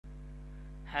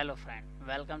Hello friend,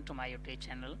 welcome to my YouTube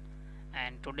channel,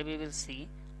 and today we will see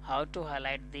how to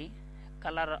highlight the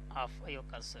color of your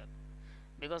cursor,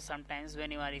 because sometimes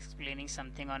when you are explaining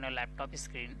something on your laptop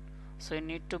screen, so you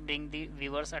need to bring the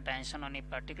viewer's attention on a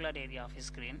particular area of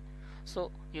screen, so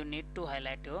you need to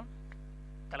highlight your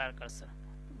color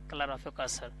of your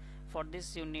cursor. For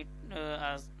this you need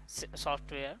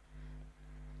software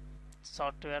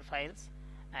files,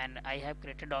 and I have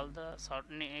created all the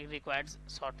required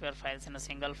software files in a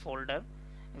single folder,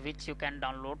 which you can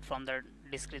download from the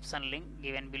description link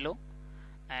given below.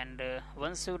 And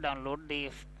once you download the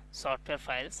software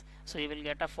files, so you will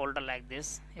get a folder like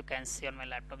this. You can see on my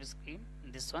laptop screen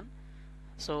this one.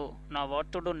 So now what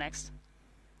to do next?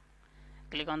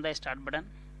 Click on the start button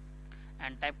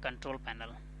and type control panel.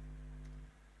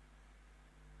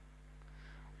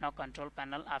 Now control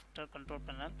panel, after control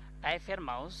panel type here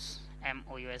mouse,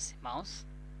 mouse, mouse.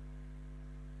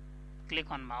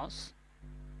 Click on mouse.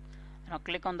 Now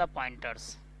click on the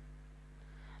pointers.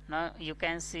 Now you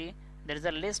can see there is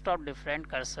a list of different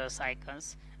cursors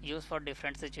icons used for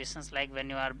different situations, like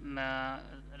when your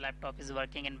laptop is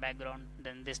working in background,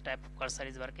 then this type of cursor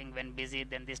is working. When busy,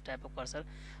 then this type of cursor.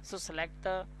 So select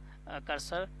the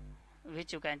cursor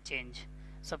which you can change.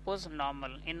 Suppose normal,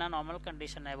 in a normal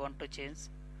condition I want to change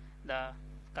the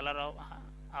color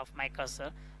of my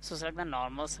cursor, so select the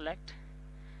normal, select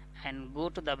and go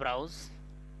to the browse,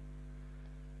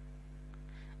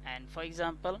 and for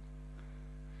example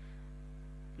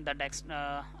the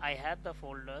I have the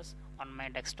folders on my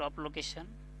desktop location,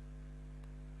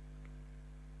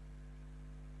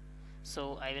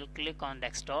 so I will click on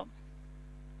desktop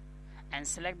and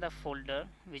select the folder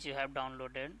which you have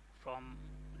downloaded from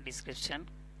description.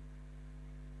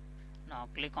 Now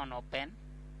click on open.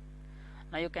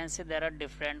 Now you can see there are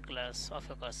different colors of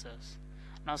your cursors.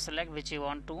 Now select which you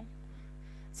want to.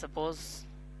 Suppose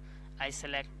I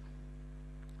select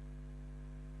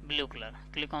blue color.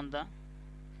 Click on the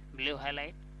blue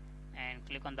highlight and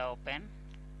click on the open,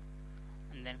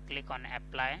 and then click on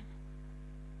apply,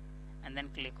 and then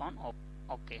click on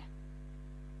OK.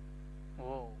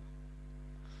 Whoa.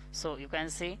 So you can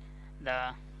see the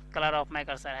color of my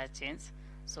cursor has changed.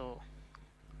 So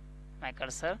my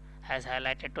cursor has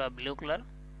highlighted to a blue color.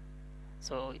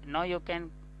 So now you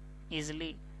can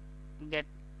easily get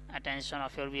attention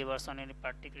of your viewers on any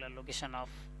particular location of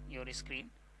your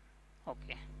screen.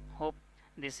 Okay, hope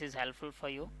this is helpful for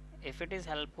you. If it is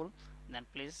helpful, then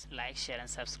please like, share and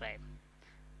subscribe.